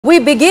We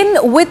begin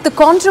with the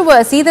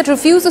controversy that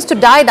refuses to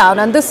die down,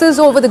 and this is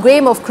over the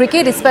game of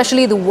cricket,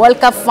 especially the World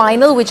Cup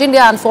final, which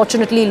India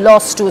unfortunately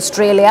lost to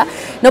Australia.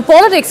 Now,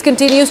 politics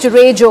continues to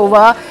rage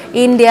over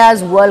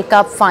India's World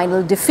Cup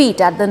final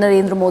defeat at the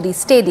Narendra Modi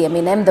Stadium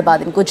in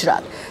Ahmedabad in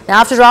Gujarat. Now,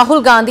 after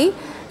Rahul Gandhi,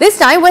 this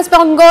time West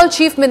Bengal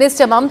Chief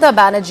Minister Mamata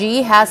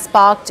Banerjee has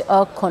sparked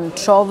a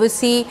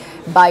controversy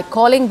by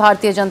calling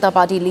Bharatiya Janata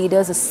Party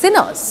leaders as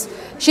sinners.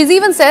 She's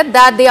even said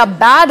that they are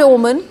bad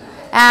omen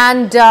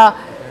and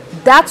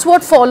that's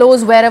what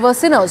follows wherever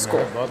sinners go.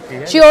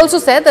 She also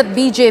said that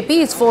BJP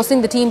is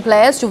forcing the team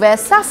players to wear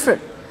saffron,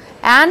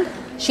 and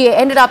she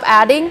ended up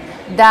adding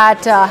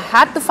that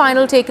had the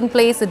final taken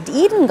place at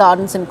Eden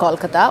Gardens in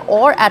Kolkata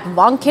or at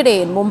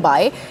Wankhede in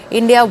Mumbai,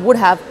 India would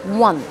have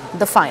won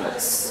the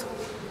finals.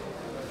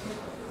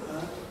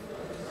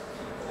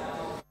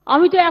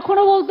 আমি তো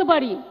এখনো বলতে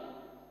পারি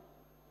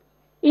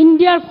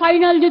ইন্ডিয়ার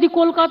final যদি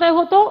কলকাতায়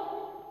হতো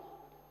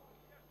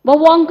বা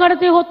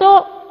ওয়াংখাড়েতে হতো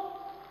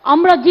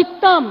আমরা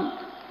জিততাম।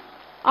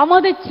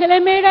 আমাদের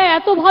ছেলেমেয়েরা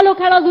এত ভালো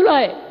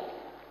খেলাধুলায়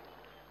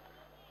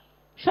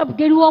সব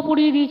গেরুয়া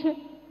পরিয়ে দিয়েছে,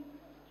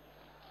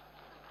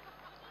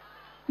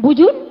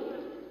 বুঝুন,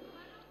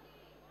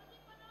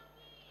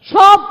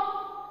 সব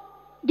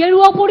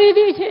গেরুয়া পরিয়ে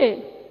দিয়েছে।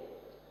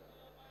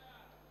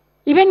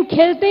 ইভেন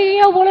খেলতে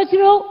গিয়েও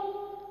বলেছিল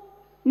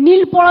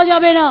নীল পরা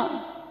যাবে না,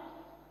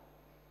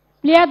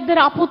 প্লেয়ারদের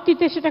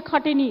আপত্তিতে সেটা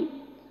খাটেনি,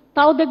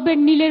 তাও দেখবেন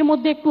নীলের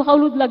মধ্যে একটু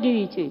হলুদ লাগিয়ে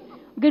দিয়েছে,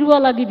 গেরুয়া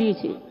লাগিয়ে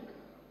দিয়েছে।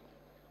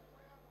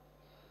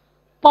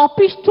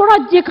 পাপিষ্ঠরা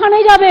যেখানে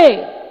যাবে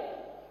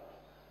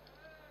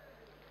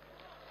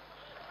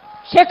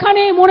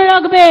সেখানে মনে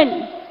রাখবেন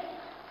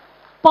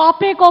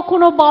পাপে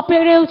কখনো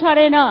বাপেরেও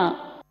ছাড়ে না।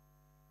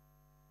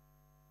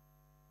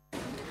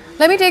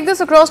 Let me take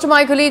this across to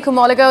my colleague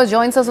Kamalika, who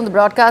joins us on the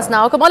broadcast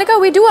now. Kamalika,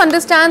 we do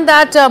understand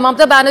that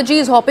Mamata Banerjee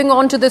is hopping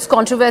on to this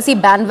controversy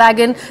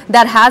bandwagon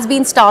that has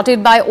been started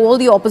by all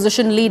the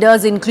opposition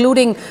leaders,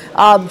 including,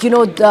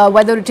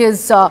 whether it is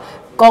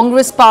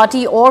Congress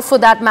party or for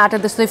that matter,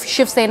 the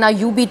Shiv Sena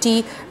UBT.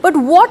 But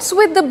what's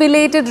with the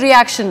belated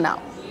reaction now?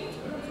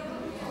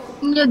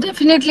 Yeah,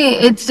 definitely.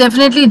 It's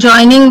definitely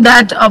joining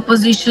that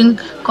opposition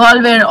call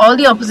where all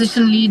the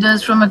opposition leaders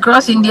from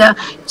across India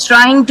is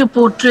trying to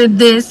portray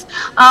this.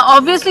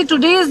 Obviously,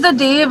 today is the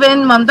day when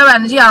Mamata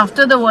Banerjee,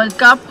 after the World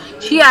Cup,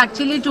 she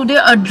actually today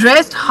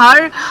addressed her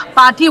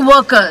party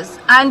workers,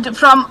 and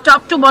from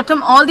top to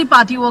bottom, all the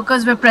party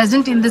workers were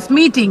present in this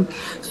meeting.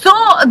 So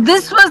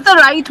this was the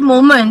right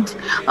moment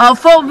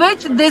for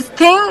which this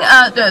thing,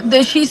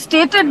 she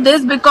stated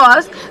this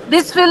because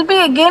this will be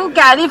again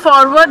carried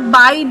forward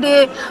by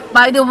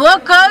the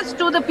workers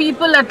to the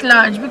people at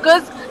large,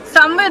 because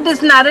somewhere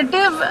this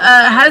narrative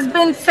has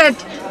been set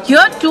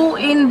here too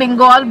in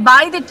Bengal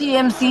by the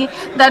TMC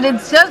that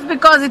it's just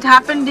because it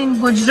happened in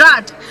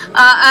Gujarat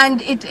and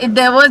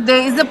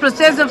there is a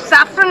process of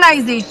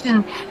saffronization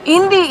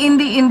in the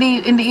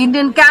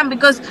Indian camp,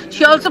 because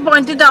she also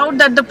pointed out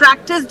that the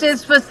practice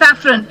is for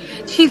saffron.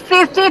 She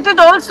stated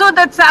also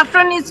that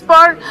saffron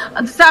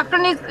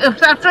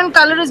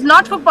color is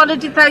not for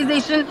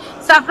politicization.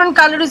 Saffron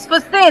color is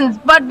for sins,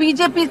 but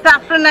BJP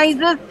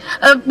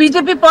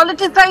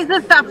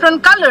politicizes saffron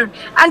color.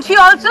 And she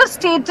also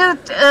stated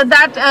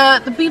that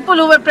the people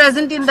who were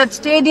present in that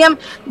stadium,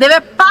 they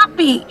were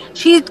papi.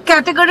 She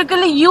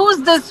categorically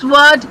used this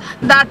word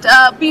that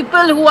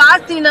people who are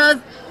sinners,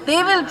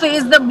 they will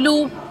face the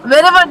blue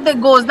wherever they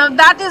go. Now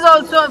that is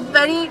also a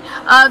very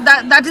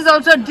that is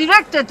also a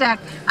direct attack,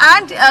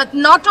 and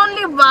not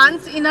only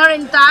once in her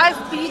entire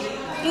speech.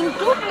 In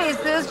two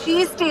places, she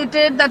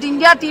stated that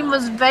India team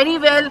was very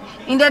well,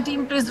 India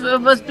team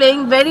was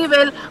playing very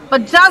well,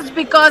 but just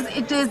because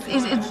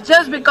it's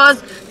just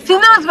because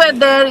sinners were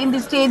there in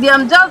the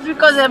stadium, just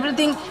because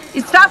everything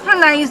is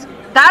saffronized,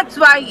 that's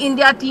why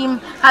India team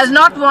has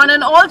not won.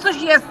 And also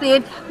she has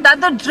said that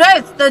the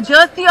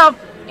jersey of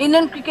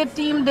Indian cricket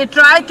team, they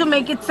tried to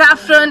make it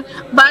saffron,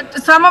 but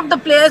some of the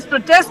players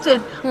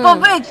protested, for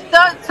which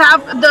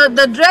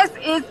the dress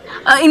is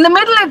in the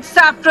middle it's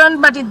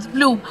saffron, but it's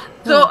blue.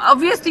 So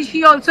obviously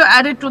she also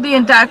added to the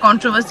entire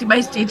controversy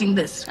by stating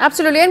this.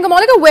 Absolutely. And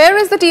Kamalika, where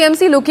is the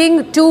TMC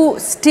looking to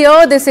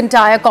steer this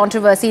entire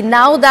controversy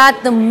now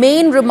that the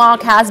main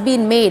remark has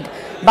been made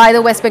by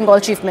the West Bengal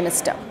Chief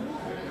Minister?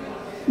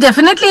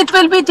 Definitely it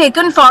will be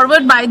taken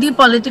forward by the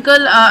political,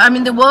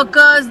 the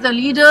workers, the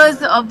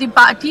leaders of the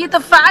party.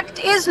 The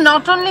fact is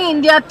not only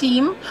India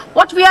team,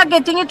 what we are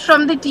getting it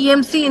from the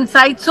TMC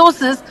inside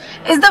sources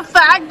is the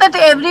fact that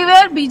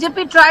everywhere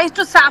BJP tries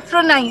to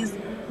saffronize.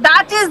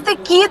 That is the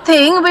key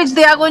thing which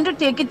they are going to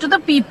take it to the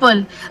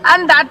people,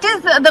 and that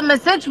is the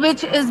message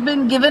which is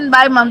being given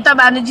by Mamata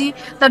Banerjee,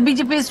 that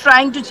BJP is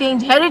trying to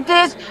change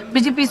heritage,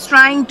 BJP is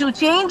trying to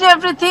change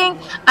everything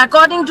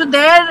according to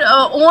their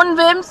own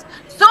whims.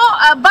 So,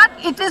 but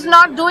it is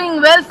not doing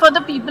well for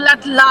the people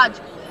at large.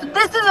 So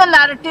this is a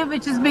narrative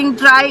which is being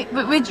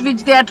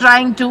which they are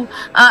trying to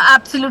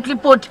absolutely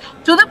put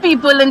to the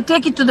people and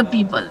take it to the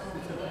people.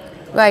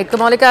 Right,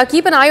 Kamalika,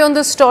 keep an eye on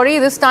this story.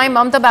 This time,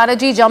 Mamata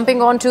Banerjee jumping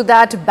onto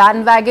that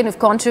bandwagon of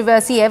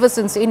controversy ever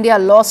since India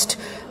lost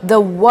the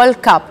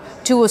World Cup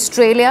to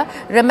Australia.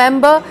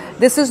 Remember,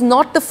 this is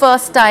not the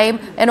first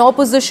time an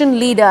opposition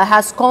leader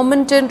has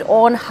commented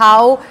on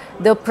how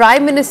the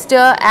Prime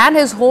Minister and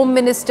his Home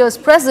Minister's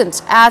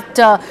presence at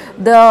the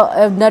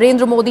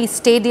Narendra Modi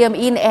Stadium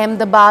in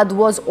Ahmedabad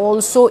was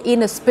also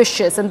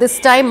inauspicious. And this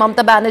time,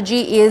 Mamata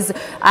Banerjee is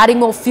adding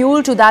more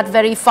fuel to that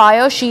very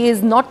fire. She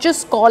is not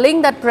just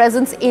calling that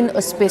presence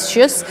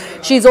inauspicious,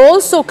 she is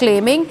also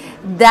claiming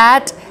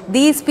that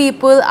these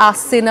people are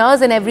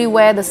sinners, and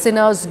everywhere the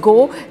sinners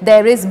go,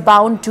 there is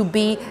bound to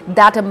be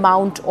that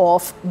amount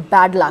of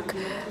bad luck.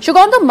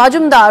 Sukanta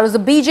Majumdar, who's the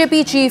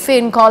BJP chief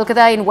in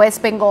Kolkata in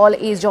West Bengal,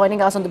 is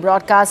joining us on the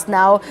broadcast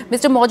now.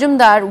 Mr.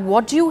 Majumdar,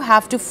 what do you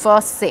have to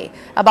first say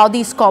about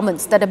these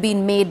comments that have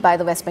been made by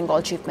the West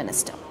Bengal chief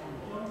minister?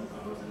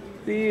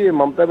 See,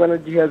 Mamata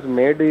Banerjee has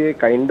made a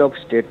kind of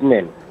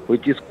statement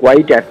which is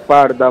quite as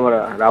per the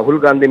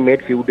Rahul Gandhi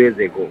made few days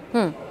ago.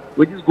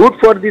 Which is good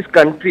for this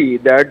country,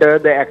 that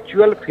the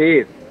actual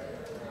face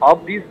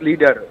of this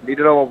leader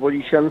of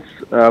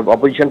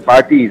opposition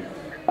parties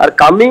are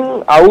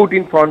coming out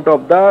in front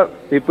of the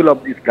people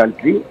of this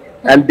country,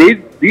 and these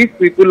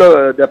people,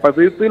 the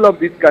people of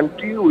this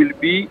country will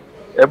be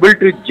able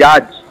to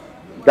judge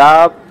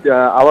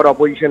our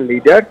opposition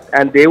leaders,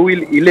 and they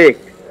will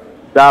elect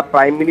the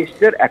Prime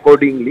Minister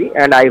accordingly.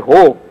 And I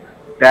hope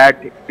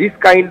that this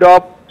kind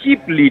of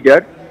cheap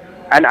leader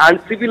and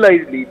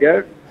uncivilized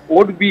leader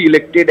would be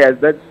elected as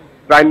the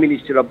Prime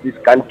Minister of this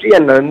country,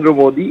 and Narendra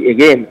Modi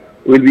again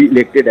will be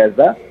elected as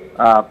the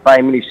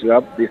Prime Minister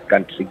of this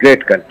country,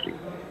 great country.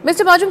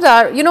 Mr.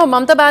 Majumdar, you know,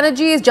 Mamata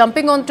Banerjee is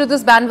jumping onto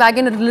this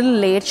bandwagon a little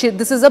late.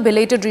 This is a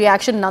belated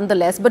reaction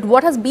nonetheless. But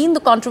what has been the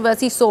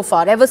controversy so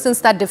far, ever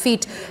since that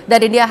defeat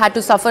that India had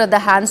to suffer at the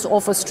hands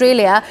of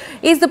Australia,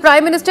 is the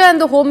Prime Minister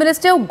and the Home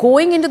Minister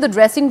going into the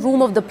dressing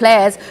room of the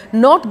players,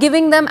 not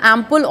giving them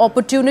ample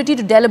opportunity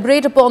to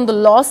deliberate upon the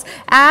loss,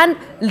 and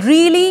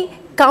really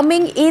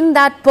coming in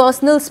that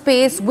personal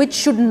space which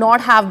should not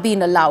have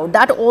been allowed.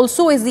 That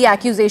also is the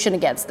accusation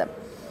against them.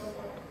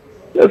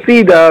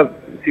 See, the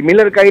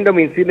similar kind of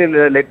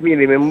incident, let me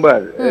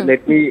remember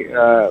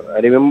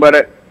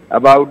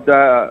about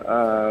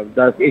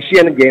the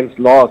Asian Games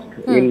lost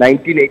in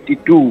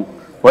 1982,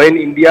 when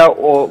India,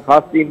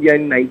 first India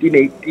in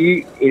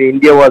 1980, in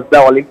India was the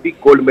Olympic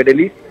gold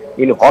medalist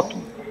in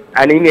hockey.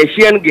 And in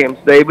Asian Games,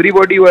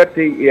 everybody were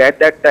saying, at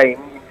that time,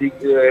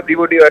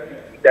 everybody were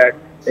thinking that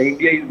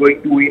India is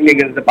going to win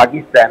against the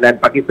Pakistan,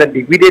 and Pakistan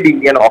defeated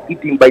Indian hockey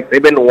team by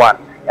 7-1,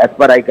 as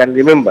per I can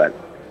remember.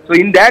 So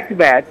in that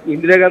match,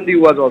 Indira Gandhi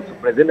was also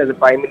present as a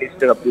Prime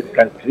Minister of this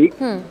country.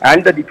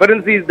 And the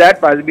difference is that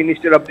Prime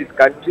Minister of this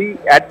country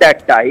at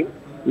that time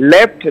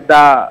left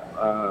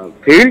the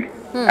field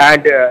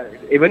and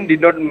even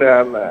did not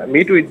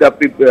meet with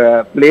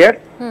the players.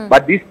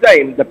 But this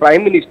time, the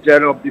Prime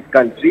Minister of this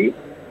country,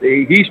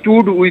 he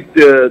stood with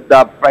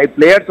the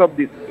players of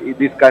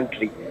this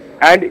country.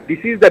 And this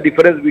is the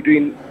difference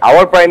between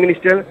our Prime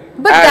Minister.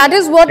 But that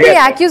is what the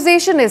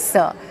accusation is,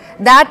 sir.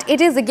 That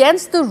it is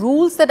against the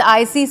rules that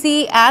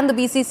ICC and the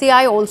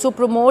BCCI also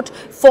promote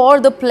for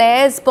the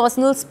players'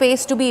 personal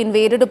space to be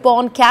invaded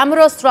upon,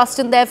 cameras thrust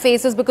in their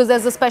faces because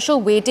there's a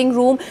special waiting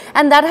room,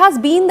 and that has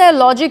been their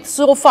logic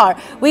so far.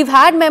 We've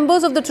had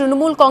members of the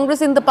Trinamool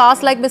Congress in the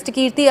past like Mr.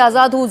 Kirti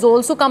Azad, who's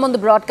also come on the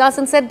broadcast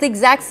and said the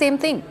exact same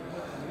thing.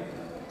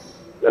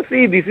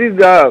 See, this is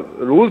the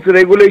rules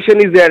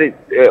regulation is there.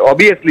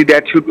 Obviously,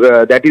 that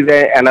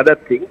is another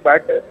thing,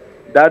 but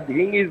the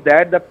thing is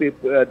that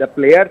the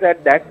players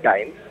at that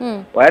time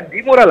were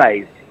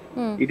demoralized.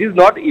 It is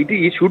not.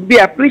 It should be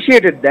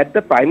appreciated that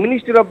the Prime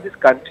Minister of this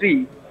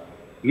country,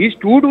 he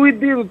stood with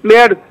the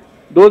players.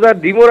 Those are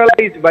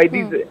demoralized by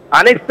this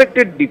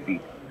unexpected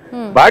defeat.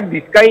 But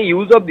this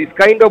use of this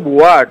kind of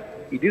word,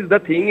 it is the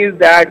thing is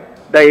that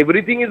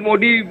everything is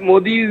Modi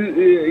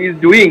is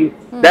doing,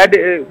 that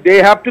they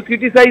have to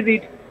criticize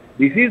it.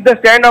 This is the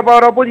stand of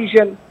our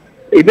opposition.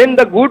 Even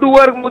the good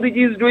work Modi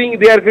ji is doing,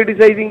 they are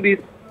criticizing this.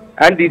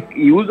 And this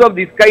use of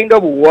this kind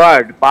of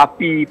word,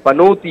 papi,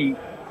 panoti,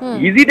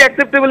 is it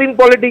acceptable in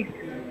politics?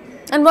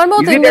 And one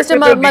more thing, Mr.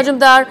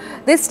 Majumdar,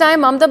 this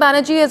time Mamata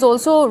Banerjee has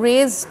also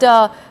raised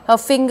her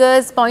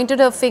fingers, pointed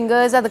her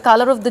fingers at the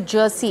color of the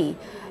jersey,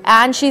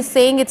 and she's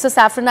saying it's a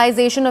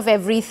saffronization of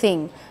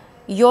everything.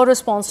 Your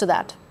response to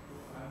that?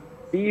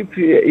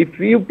 If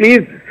you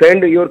please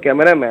send your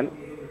cameraman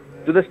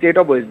to the state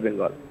of West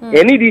Bengal,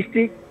 any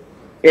district,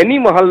 any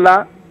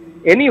mahalla,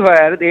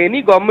 anywhere,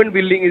 any government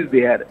building is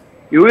there,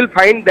 you will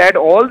find that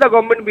all the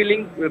government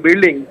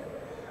buildings,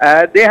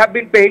 they have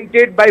been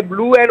painted by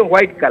blue and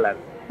white color,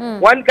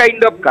 one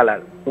kind of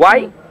color.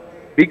 Why?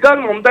 Because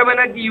Mamata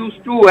Banerjee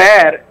used to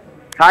wear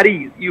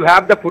saris. You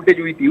have the footage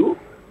with you,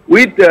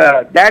 with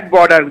that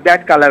border,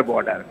 that color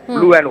border,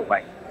 blue and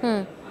white.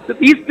 So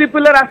these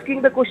people are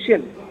asking the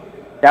question.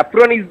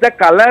 Saffron is the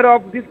color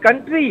of this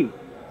country.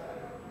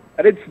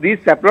 And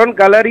this saffron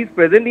color is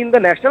present in the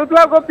national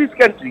flag of this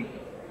country.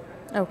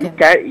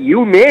 Okay.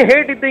 You may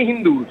hate the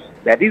Hindus.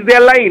 That is their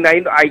line.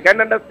 I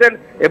can understand.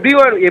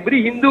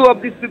 Every Hindu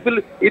of these people,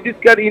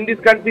 in this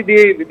country,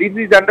 this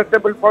is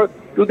understandable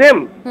to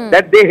them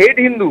that they hate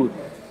Hindus.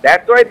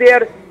 That's why they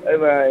are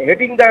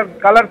hating the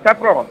color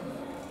saffron.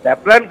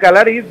 Saffron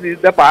color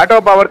is the part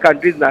of our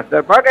country's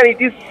national park, and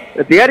it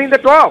is there in the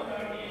top.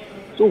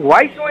 So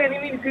why so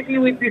animosity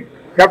with this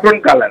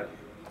saffron color?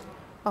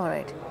 All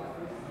right.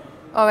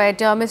 All right,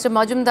 Mr.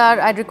 Majumdar,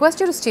 I'd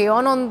request you to stay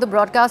on the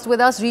broadcast with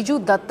us.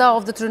 Riju Dutta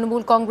of the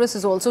Trinamool Congress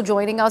is also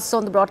joining us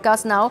on the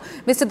broadcast now.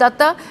 Mr.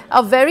 Dutta,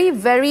 a very,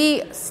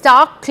 very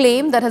stark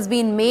claim that has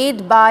been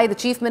made by the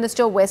Chief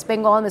Minister of West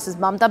Bengal, Mrs.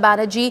 Mamata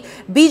Banerjee.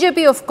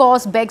 BJP, of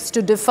course, begs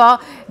to differ.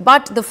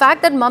 But the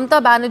fact that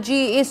Mamata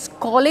Banerjee is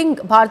calling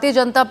Bharatiya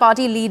Janata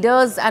Party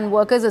leaders and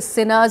workers as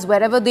sinners,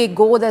 wherever they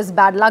go, there's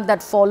bad luck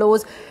that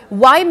follows.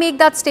 Why make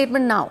that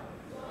statement now?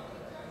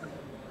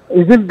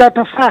 Isn't that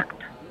a fact?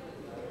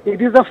 It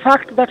is a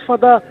fact that for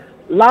the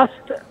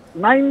last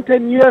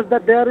 9-10 years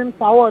that they are in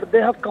power,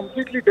 they have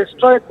completely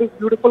destroyed this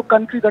beautiful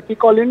country that we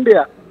call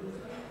India.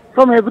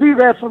 From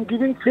everywhere, from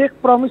giving fake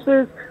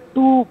promises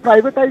to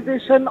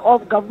privatization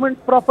of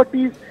government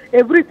properties,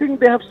 everything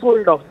they have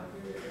sold off.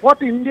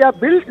 What India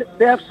built,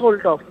 they have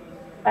sold off.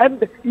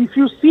 And if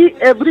you see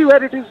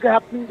everywhere, it is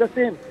happening the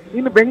same.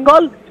 In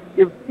Bengal,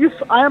 if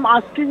I am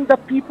asking the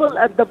people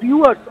and the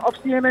viewers of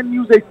CNN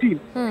News 18,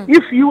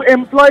 if you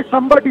employ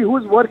somebody who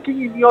is working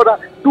in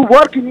to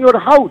work in your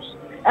house,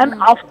 and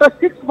after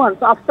 6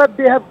 months, after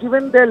they have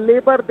given their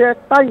labor, their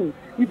time,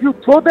 if you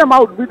throw them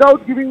out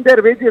without giving their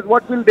wages,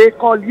 what will they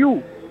call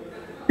you?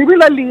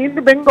 Similarly,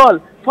 in Bengal,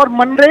 for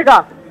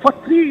Manrega, for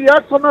 3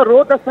 years on a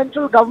row, the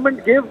central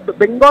government gave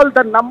Bengal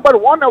the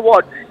 #1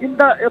 award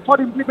for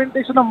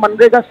implementation of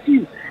Manrega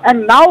scheme.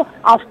 And now,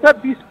 after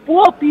these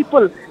poor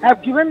people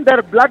have given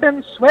their blood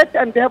and sweat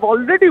and they have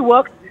already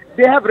worked,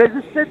 they have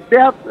resisted, they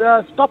have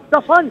stopped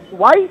the funds.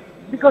 Why?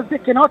 Because they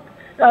cannot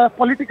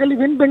politically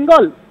win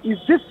Bengal. Is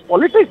this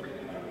politics?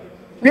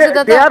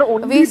 Mr.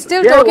 Dutta, we're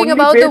still talking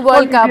about the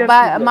World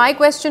Cup. My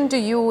question to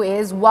you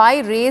is, why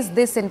raise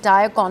this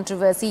entire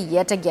controversy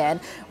yet again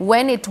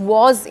when it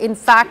was, in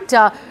fact,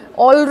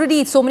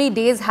 already so many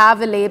days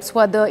have elapsed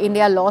whether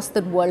India lost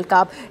the World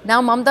Cup. Now,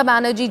 Mamata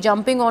Banerjee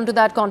jumping onto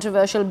that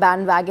controversial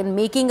bandwagon,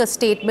 making a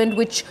statement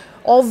which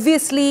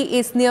obviously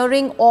is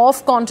nearing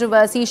off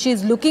controversy.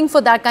 She's looking for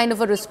that kind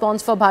of a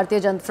response from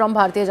Bharatiya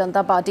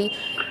Janata Party.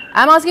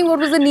 I'm asking, what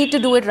was the need to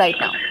do it right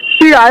now?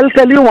 See, I'll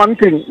tell you one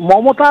thing.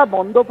 Mamata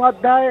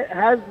Banerjee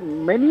has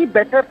many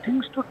better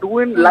things to do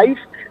in life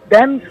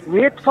than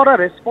wait for a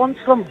response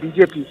from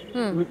BJP.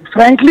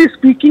 Frankly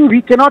speaking,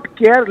 we cannot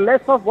care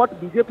less of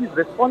what BJP's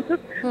response is.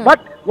 But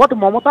what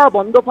Mamata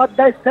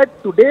Banerjee said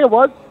today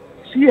was,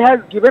 she has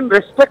given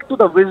respect to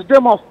the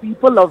wisdom of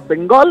people of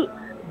Bengal,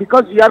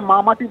 because we are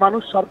Mamati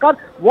Manush Sarkar.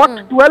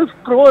 What 12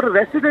 crore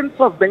residents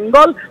of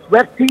Bengal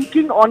were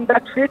thinking on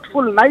that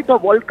fateful night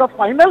of World Cup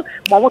final,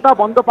 Mamata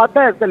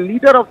Banerjee, as the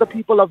leader of the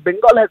people of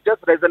Bengal, has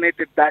just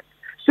resonated that.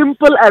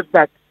 Simple as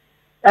that.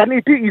 And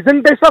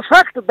isn't this a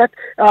fact that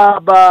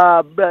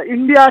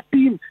India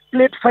team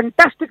played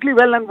fantastically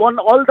well and won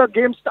all the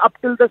games up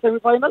till the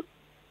semi-final?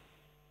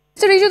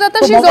 Mr. Riju Dutta,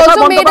 she's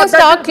also made a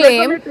stark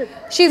claim.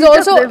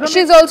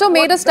 She's also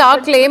made a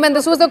stark claim, and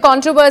this was the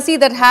controversy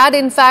that had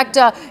in fact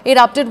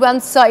erupted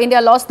once India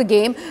lost the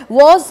game,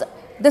 was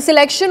the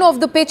selection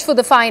of the pitch for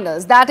the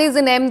finals. That is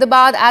in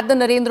Ahmedabad at the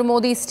Narendra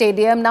Modi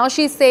Stadium. Now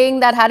she's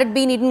saying that had it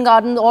been Eden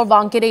Garden or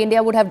Wankhede,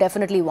 India would have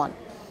definitely won.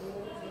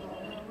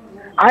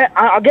 I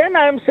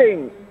am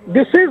saying,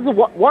 this is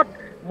what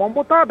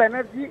Mamata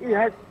Banerjee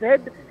has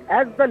said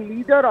as the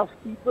leader of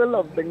people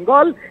of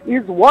Bengal,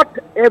 is what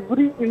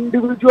every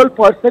individual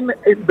person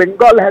in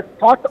Bengal has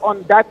thought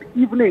on that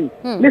evening.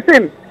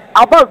 Listen,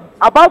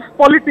 above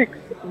politics,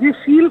 we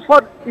feel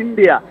for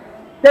India.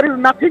 There is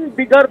nothing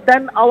bigger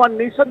than our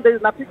nation. There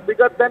is nothing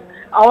bigger than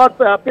our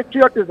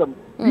patriotism.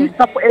 We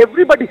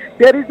everybody.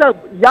 There is a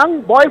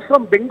young boy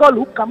from Bengal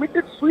who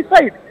committed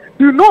suicide.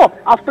 Do you know,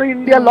 after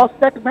India lost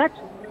that match?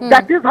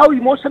 That is how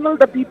emotional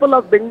the people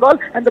of Bengal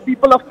and the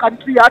people of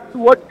country are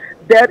towards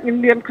their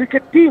Indian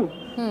cricket team.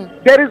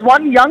 There is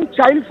one young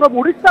child from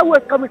Odisha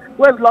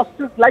who has lost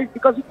his life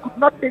because he could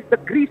not take the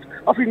grief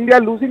of India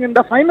losing in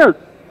the finals.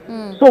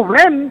 So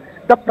when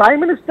the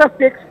Prime Minister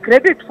takes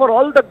credit for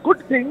all the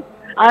good things,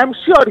 I am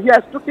sure he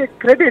has to take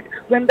credit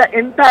when the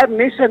entire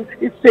nation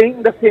is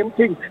saying the same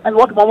thing. And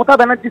what Mamata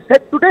Banerjee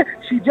said today,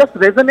 she just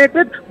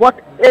resonated what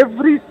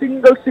every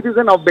single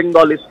citizen of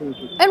Bengal is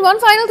thinking. And one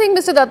final thing,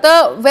 Mr.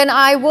 Dutta, when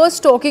I was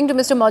talking to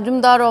Mr.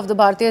 Majumdar of the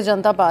Bharatiya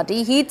Janata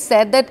Party, he'd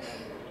said that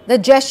the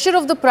gesture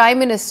of the Prime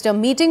Minister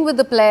meeting with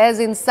the players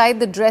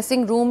inside the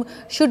dressing room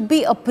should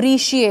be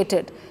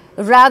appreciated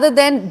rather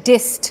than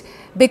dissed,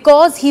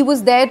 because he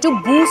was there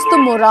to boost the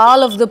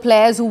morale of the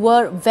players who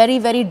were very,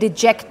 very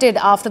dejected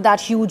after that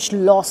huge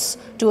loss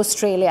to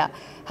Australia.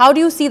 How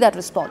do you see that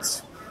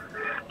response?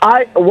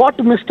 What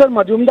Mr.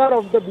 Majumdar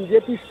of the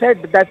BJP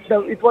said, that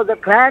it was a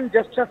grand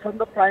gesture from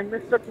the Prime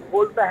Minister to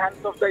hold the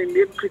hands of the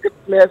Indian cricket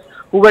players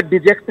who were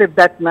dejected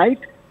that night.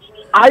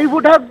 I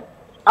would have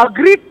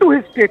agreed to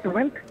his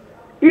statement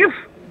if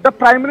the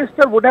Prime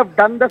Minister would have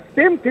done the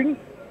same thing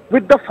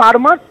with the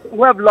farmers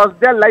who have lost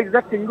their lives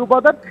at Singhu,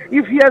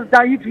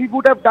 if he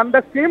would have done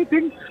the same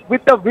thing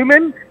with the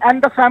women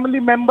and the family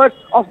members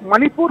of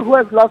Manipur who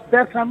has lost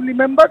their family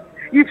members,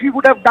 if he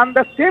would have done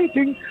the same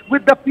thing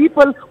with the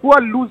people who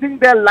are losing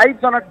their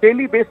lives on a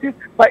daily basis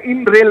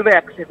in railway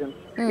accidents.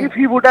 If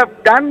he would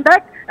have done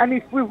that, and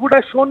if we would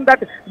have shown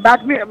that,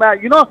 that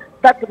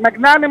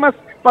magnanimous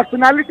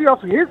personality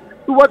of his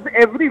towards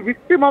every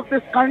victim of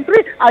this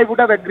country, I would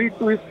have agreed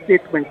to his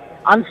statement.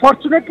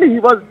 Unfortunately, he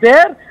was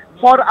there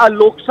for a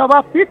Lok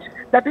Sabha pitch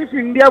that if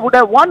India would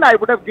have won, I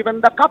would have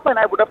given the cup and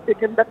I would have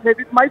taken the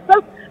credit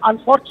myself.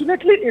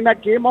 Unfortunately, in a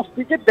game of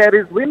cricket, there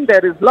is win,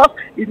 there is loss.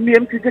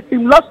 Indian cricket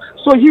team lost.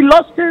 So he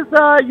lost his,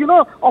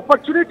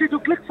 opportunity to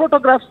click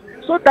photographs.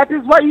 So that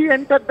is why he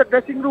entered the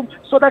dressing room,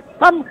 so that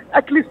some,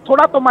 at least,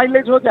 thoda to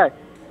mileage ho jaye.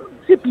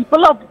 See,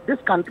 people of this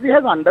country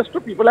has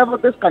understood, people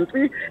of this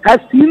country has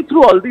seen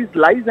through all these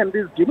lies and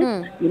these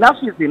gimmicks. Enough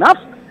is enough.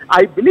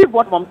 I believe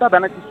what Mamata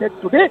Banerjee said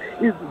today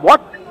is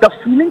what the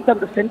feelings and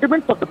the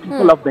sentiments of the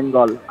people of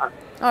Bengal are.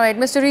 All right,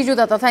 Mr. Riju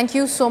Dutta, thank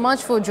you so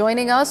much for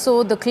joining us.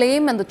 So the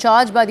claim and the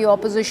charge by the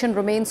opposition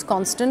remains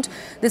constant.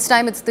 This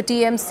time it's the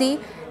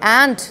TMC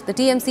and the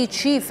TMC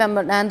chief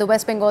and the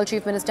West Bengal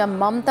Chief Minister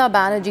Mamata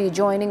Banerjee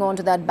joining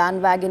onto that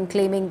bandwagon,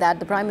 claiming that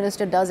the Prime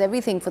Minister does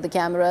everything for the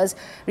cameras.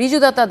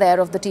 Riju Dutta there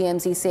of the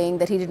TMC saying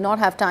that he did not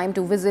have time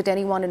to visit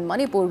anyone in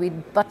Manipur,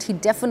 but he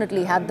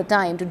definitely had the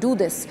time to do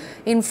this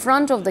in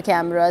front of the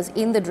cameras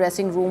in the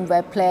dressing room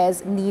where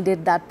players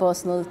needed that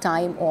personal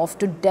time off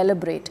to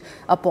deliberate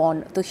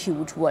upon the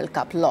huge World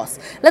Cup loss.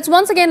 Let's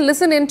once again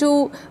listen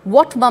into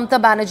what Mamata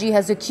Banerjee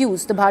has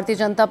accused the Bharatiya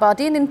Janata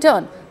Party and in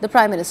turn the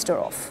Prime Minister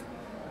of.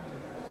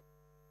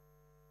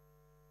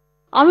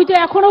 আমি তো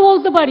এখনো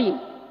বলতে পারি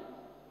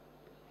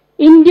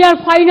ইন্ডিয়ার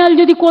final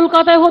যদি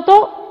কলকাতায় হতো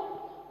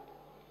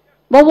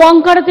বা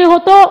ওয়াঙ্কাড়েতে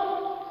হতো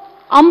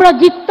আমরা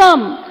জিততাম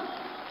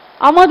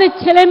আমাদের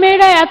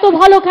ছেলেমেয়েরা এত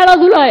ভালো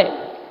খেলাধুলায়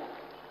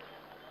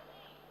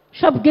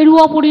সব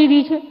গেরুয়া পরিয়ে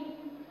দিয়েছে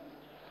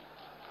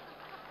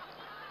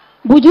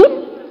বুঝুন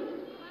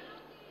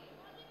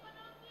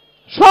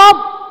সব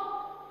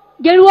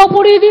গেরুয়া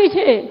পরিয়ে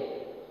দিয়েছে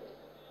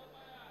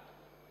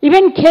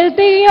ইভেন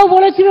খেলতে গিয়েও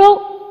বলেছিল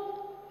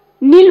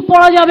নীল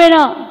পরা যাবে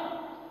না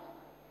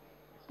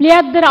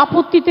প্লেয়ারদের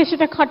আপত্তিতে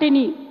সেটা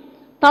খাটেনি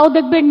তাও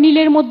দেখবেন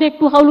নীলের মধ্যে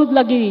একটু হলুদ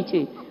লাগিয়ে দিয়েছে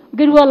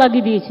গেরুয়া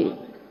লাগিয়ে দিয়েছে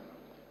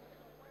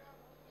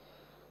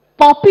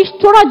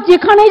পাপিষ্ঠরা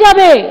যেখানে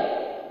যাবে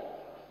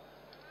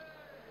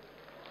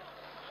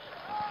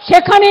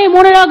সেখানে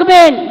মনে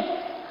রাখবেন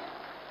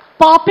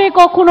পাপে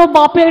কখনো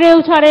বাপেরেও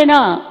ছাড়ে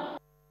না.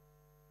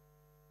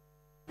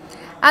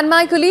 And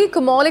my colleague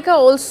Kamalika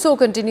also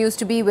continues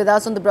to be with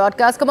us on the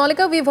broadcast.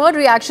 Kamalika, we've heard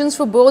reactions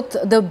from both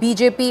the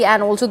BJP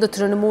and also the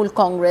Trinamool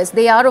Congress.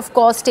 They are, of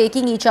course,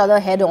 taking each other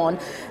head on.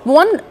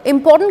 One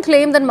important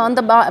claim that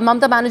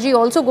Mamata Banerjee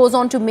also goes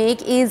on to make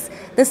is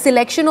the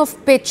selection of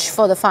pitch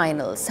for the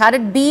finals. Had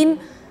it been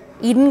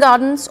Eden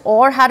Gardens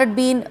or had it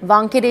been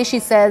Wankhede, she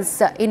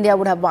says India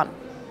would have won.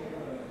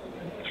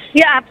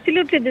 Yeah,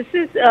 absolutely. This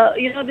is,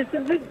 this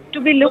is to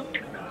be looked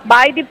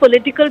by the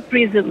political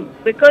prism,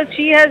 because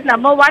she has,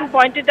 number one,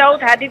 pointed out,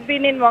 had it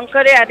been in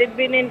Wankhede, had it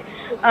been in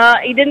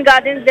Eden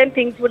Gardens, then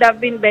things would have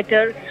been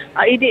better.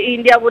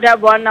 India would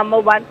have won, number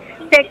one.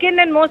 Second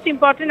and most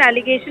important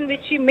allegation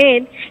which she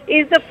made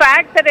is the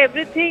fact that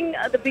everything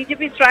the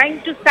BJP is trying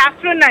to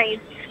saffronize.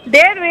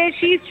 Their way,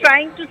 she is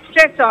trying to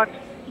stress out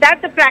that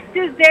the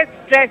practice, their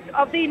stress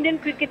of the Indian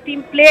cricket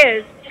team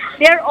players,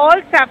 they are all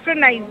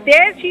saffronized.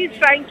 There she is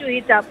trying to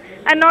hit up.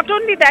 And not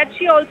only that,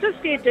 she also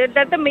stated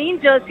that the main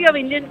jersey of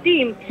Indian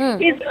team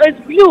is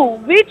blue,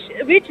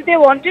 which they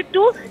wanted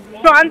to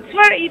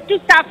transfer it to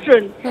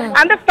saffron.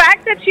 And the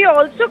fact that she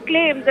also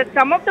claims that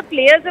some of the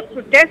players have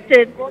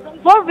protested,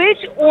 for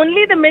which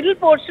only the middle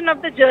portion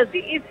of the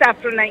jersey is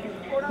saffronized.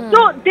 So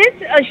this,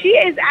 she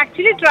is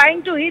actually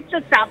trying to hit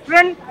the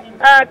saffron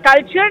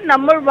culture,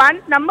 number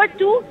one. Number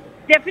two,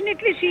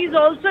 definitely she is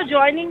also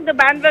joining the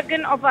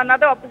bandwagon of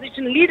another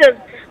opposition leaders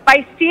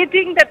by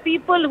stating that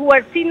people who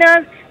are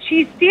sinners,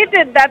 she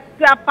stated that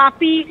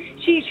papi,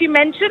 she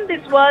mentioned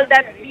this word,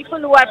 that people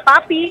who are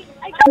papi,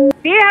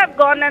 they have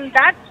gone, and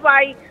that's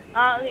why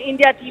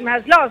India team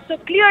has lost. So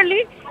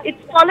clearly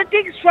it's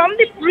politics from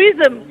the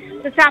prism,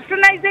 the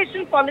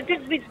saffronization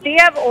politics which they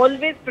have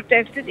always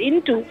protested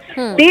into.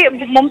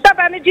 Mamata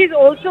Banerjee is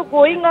also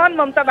going on,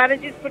 Mamata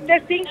Banerjee is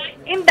protesting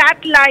in that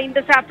line,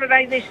 the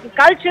saffronization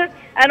culture,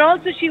 and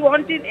also she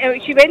went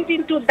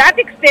into that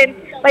extent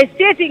by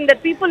stating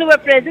that people who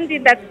were present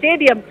in that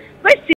stadium were